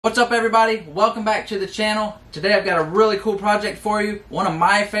What's up everybody? Welcome back to the channel. Today I've got a really cool project for you. One of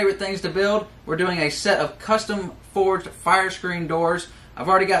my favorite things to build. We're doing a set of custom forged fire screen doors. I've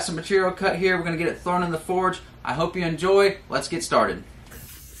already got some material cut here. We're going to get it thrown in the forge. I hope you enjoy. Let's get started.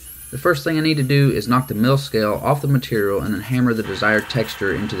 The first thing I need to do is knock the mill scale off the material and then hammer the desired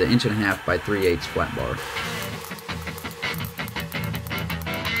texture into the 1.5 by 3/8 flat bar.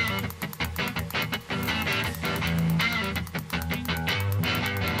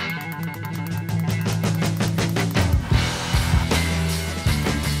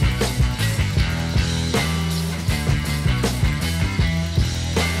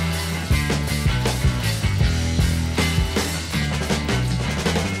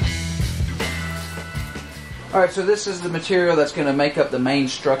 Alright, so this is the material that's going to make up the main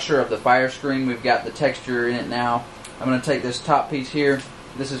structure of the fire screen. We've got the texture in it now. I'm going to take this top piece here.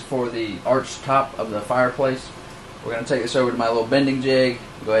 This is for the arched top of the fireplace. We're going to take this over to my little bending jig.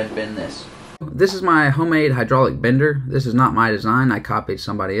 Go ahead and bend this. This is my homemade hydraulic bender. This is not my design. I copied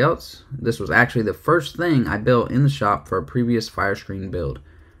somebody else. This was actually the first thing I built in the shop for a previous fire screen build.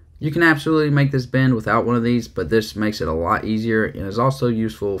 You can absolutely make this bend without one of these, but this makes it a lot easier and is also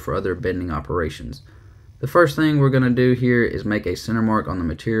useful for other bending operations. The first thing we're going to do here is make a center mark on the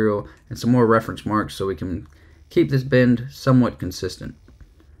material and some more reference marks so we can keep this bend somewhat consistent.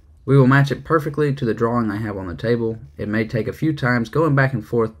 We will match it perfectly to the drawing I have on the table. It may take a few times going back and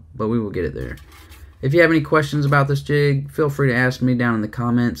forth, but we will get it there. If you have any questions about this jig, feel free to ask me down in the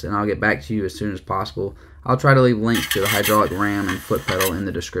comments and I'll get back to you as soon as possible. I'll try to leave links to the hydraulic ram and foot pedal in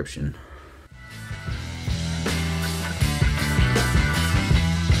the description.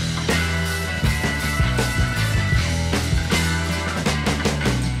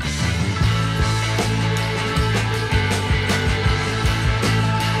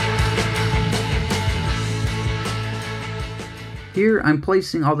 Here I'm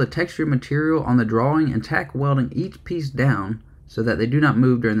placing all the textured material on the drawing and tack welding each piece down so that they do not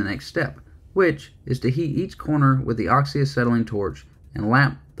move during the next step, which is to heat each corner with the oxyacetylene torch and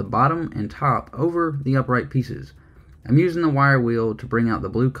lap the bottom and top over the upright pieces. I'm using the wire wheel to bring out the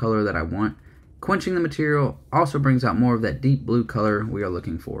blue color that I want. Quenching the material also brings out more of that deep blue color we are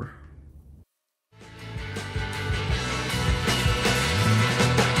looking for.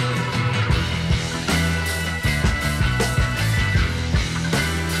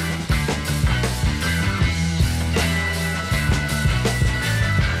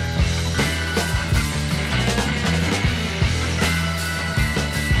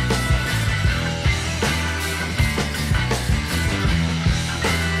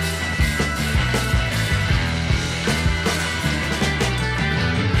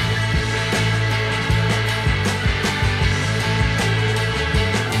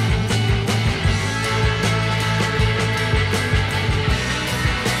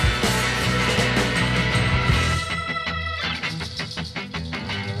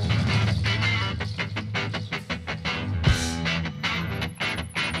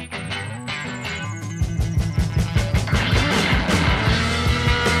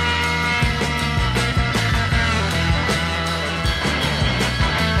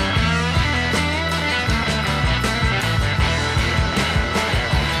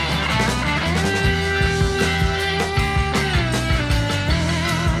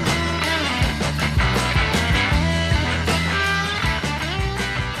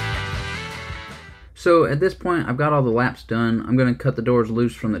 So at this point I've got all the laps done. I'm going to cut the doors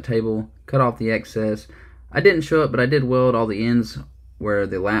loose from the table, cut off the excess. I didn't show it, but I did weld all the ends where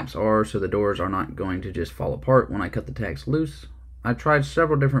the laps are so the doors are not going to just fall apart when I cut the tacks loose. I've tried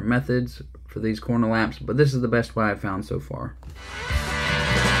several different methods for these corner laps, but this is the best way I've found so far.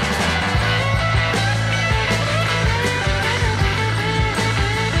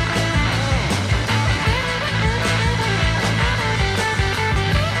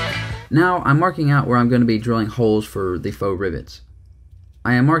 Now I'm marking out where I'm going to be drilling holes for the faux rivets.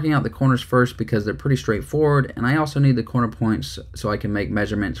 I am marking out the corners first because they're pretty straightforward, and I also need the corner points so I can make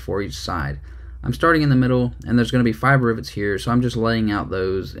measurements for each side. I'm starting in the middle, and there's going to be 5 rivets here, so I'm just laying out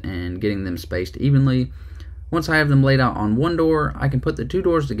those and getting them spaced evenly. Once I have them laid out on one door, I can put the 2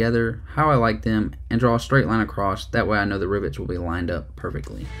 doors together how I like them and draw a straight line across. That way I know the rivets will be lined up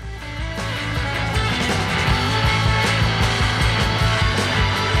perfectly.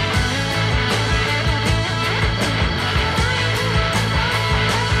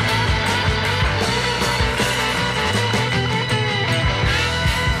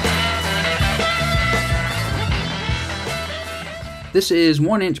 This is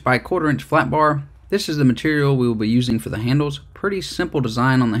 1 inch by 1/4 inch flat bar. This is the material we will be using for the handles. Pretty simple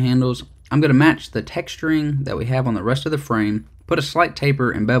design on the handles. I'm going to match the texturing that we have on the rest of the frame, Put a slight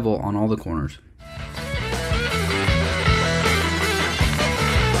taper and bevel on all the corners.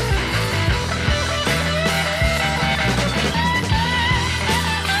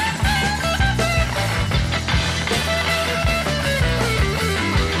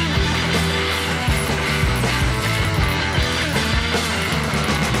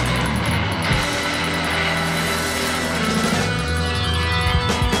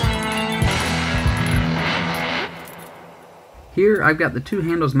 Here I've got the two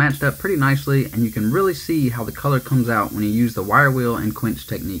handles matched up pretty nicely, and you can really see how the color comes out when you use the wire wheel and quench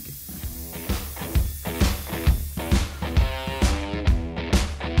technique.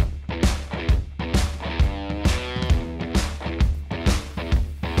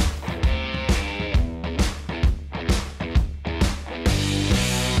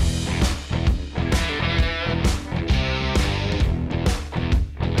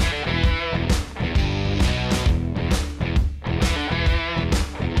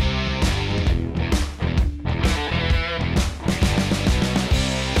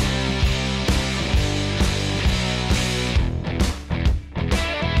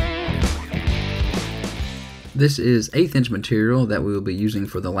 This is 1/8 inch material that we will be using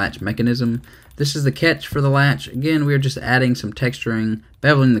for the latch mechanism. This is the catch for the latch. Again, we are just adding some texturing,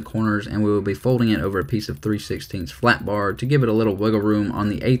 beveling the corners, and we will be folding it over a piece of 3/16 flat bar to give it a little wiggle room on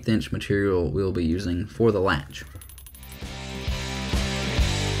the 1/8 inch material we will be using for the latch.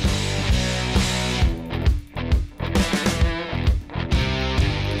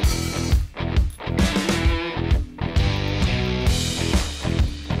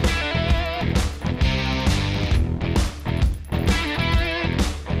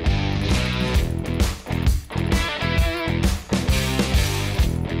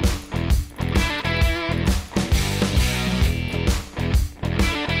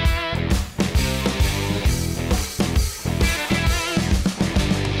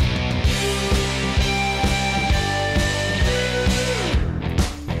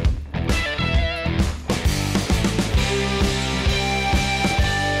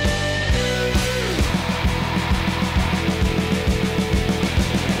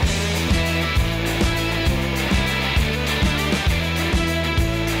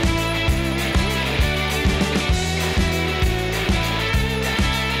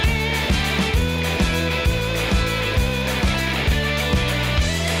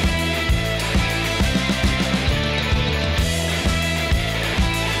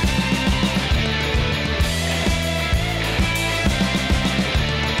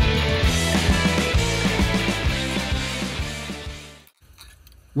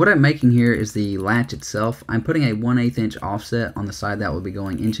 What I'm making here is the latch itself. I'm putting a 1/8 inch offset on the side that will be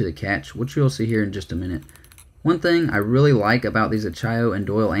going into the catch, which you'll see here in just a minute. One thing I really like about these Accio and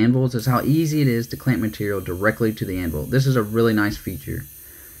Doyle anvils is how easy it is to clamp material directly to the anvil. This is a really nice feature.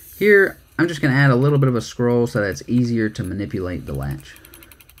 Here, I'm just going to add a little bit of a scroll so that it's easier to manipulate the latch.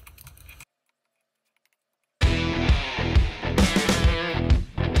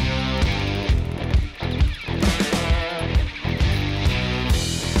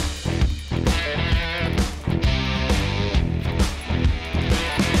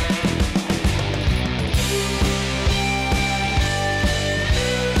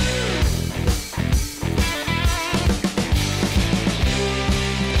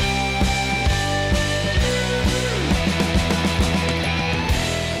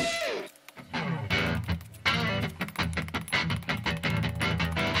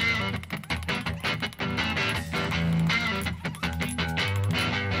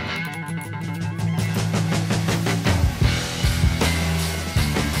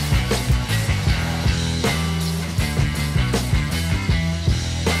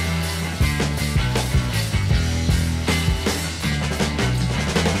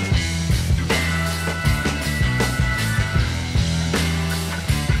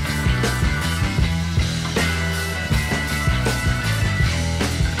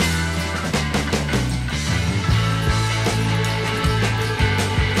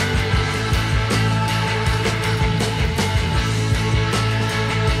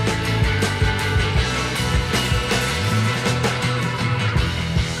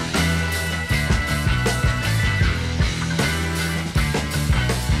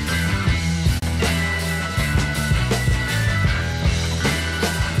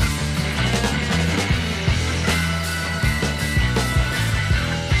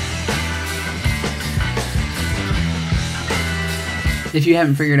 If you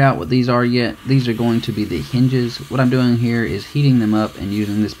haven't figured out what these are yet, these are going to be the hinges. What I'm doing here is heating them up and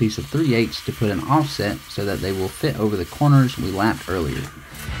using this piece of 3/8 to put an offset so that they will fit over the corners we lapped earlier.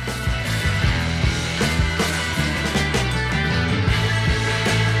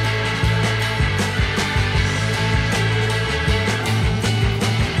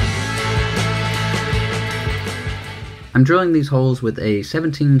 I'm drilling these holes with a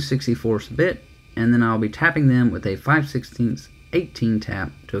 17/64 bit, and then I'll be tapping them with a 5/16 18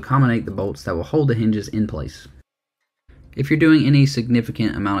 tap to accommodate the bolts that will hold the hinges in place. If you're doing any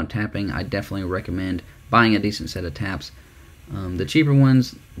significant amount of tapping, I definitely recommend buying a decent set of taps. The cheaper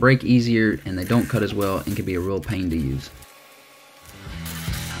ones break easier and they don't cut as well and can be a real pain to use.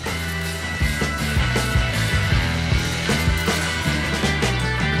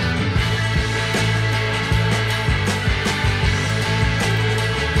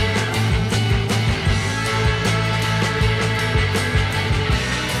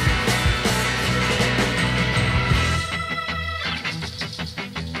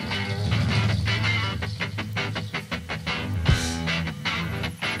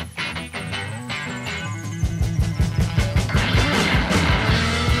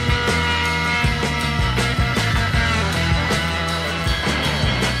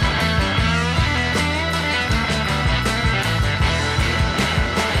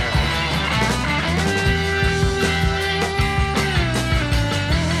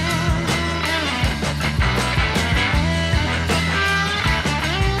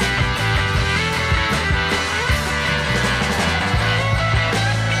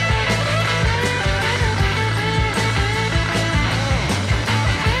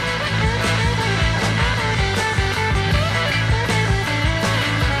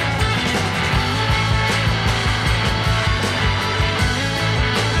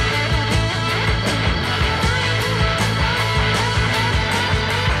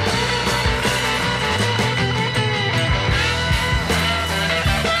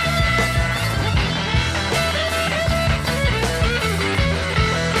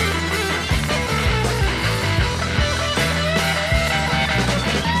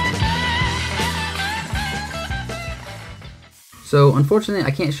 So unfortunately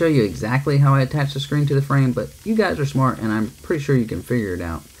I can't show you exactly how I attach the screen to the frame, but you guys are smart and I'm pretty sure you can figure it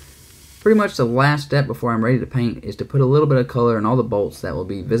out. Pretty much the last step before I'm ready to paint is to put a little bit of color in all the bolts that will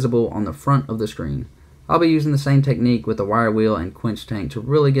be visible on the front of the screen. I'll be using the same technique with the wire wheel and quench tank to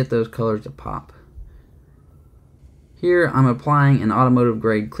really get those colors to pop. Here I'm applying an automotive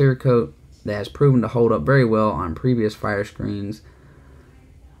grade clear coat that has proven to hold up very well on previous fire screens.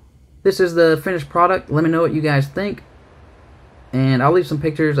 This is the finished product. Let me know what you guys think. And I'll leave some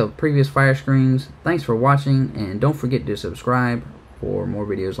pictures of previous fire screens. Thanks for watching, and don't forget to subscribe for more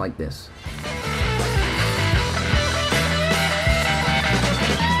videos like this.